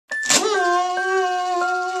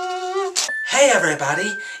Hey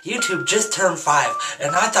everybody, YouTube just turned 5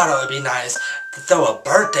 and I thought it would be nice to throw a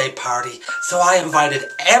birthday party, so I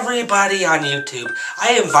invited everybody on YouTube.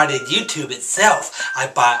 I invited YouTube itself. I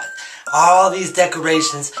bought all these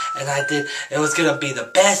decorations and it was gonna be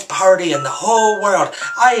the best party in the whole world.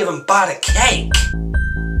 I even bought a cake.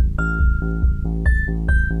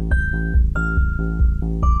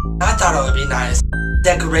 I thought it would be nice.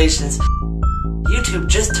 Decorations. YouTube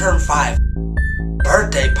just turned 5.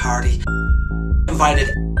 Birthday party. Invited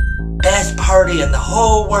best party in the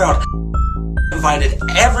whole world. Invited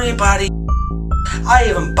everybody. I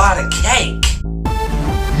even bought a cake.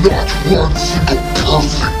 Not one single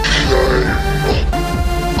person came.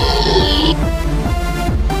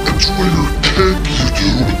 Enjoy your cake,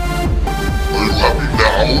 YouTube. Are you happy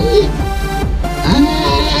now?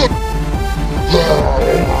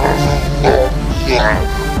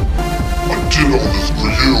 I did all this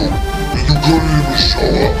for you, and you couldn't even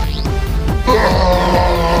show up.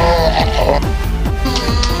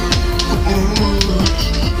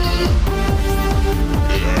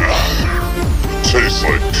 It tastes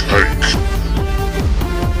like cake.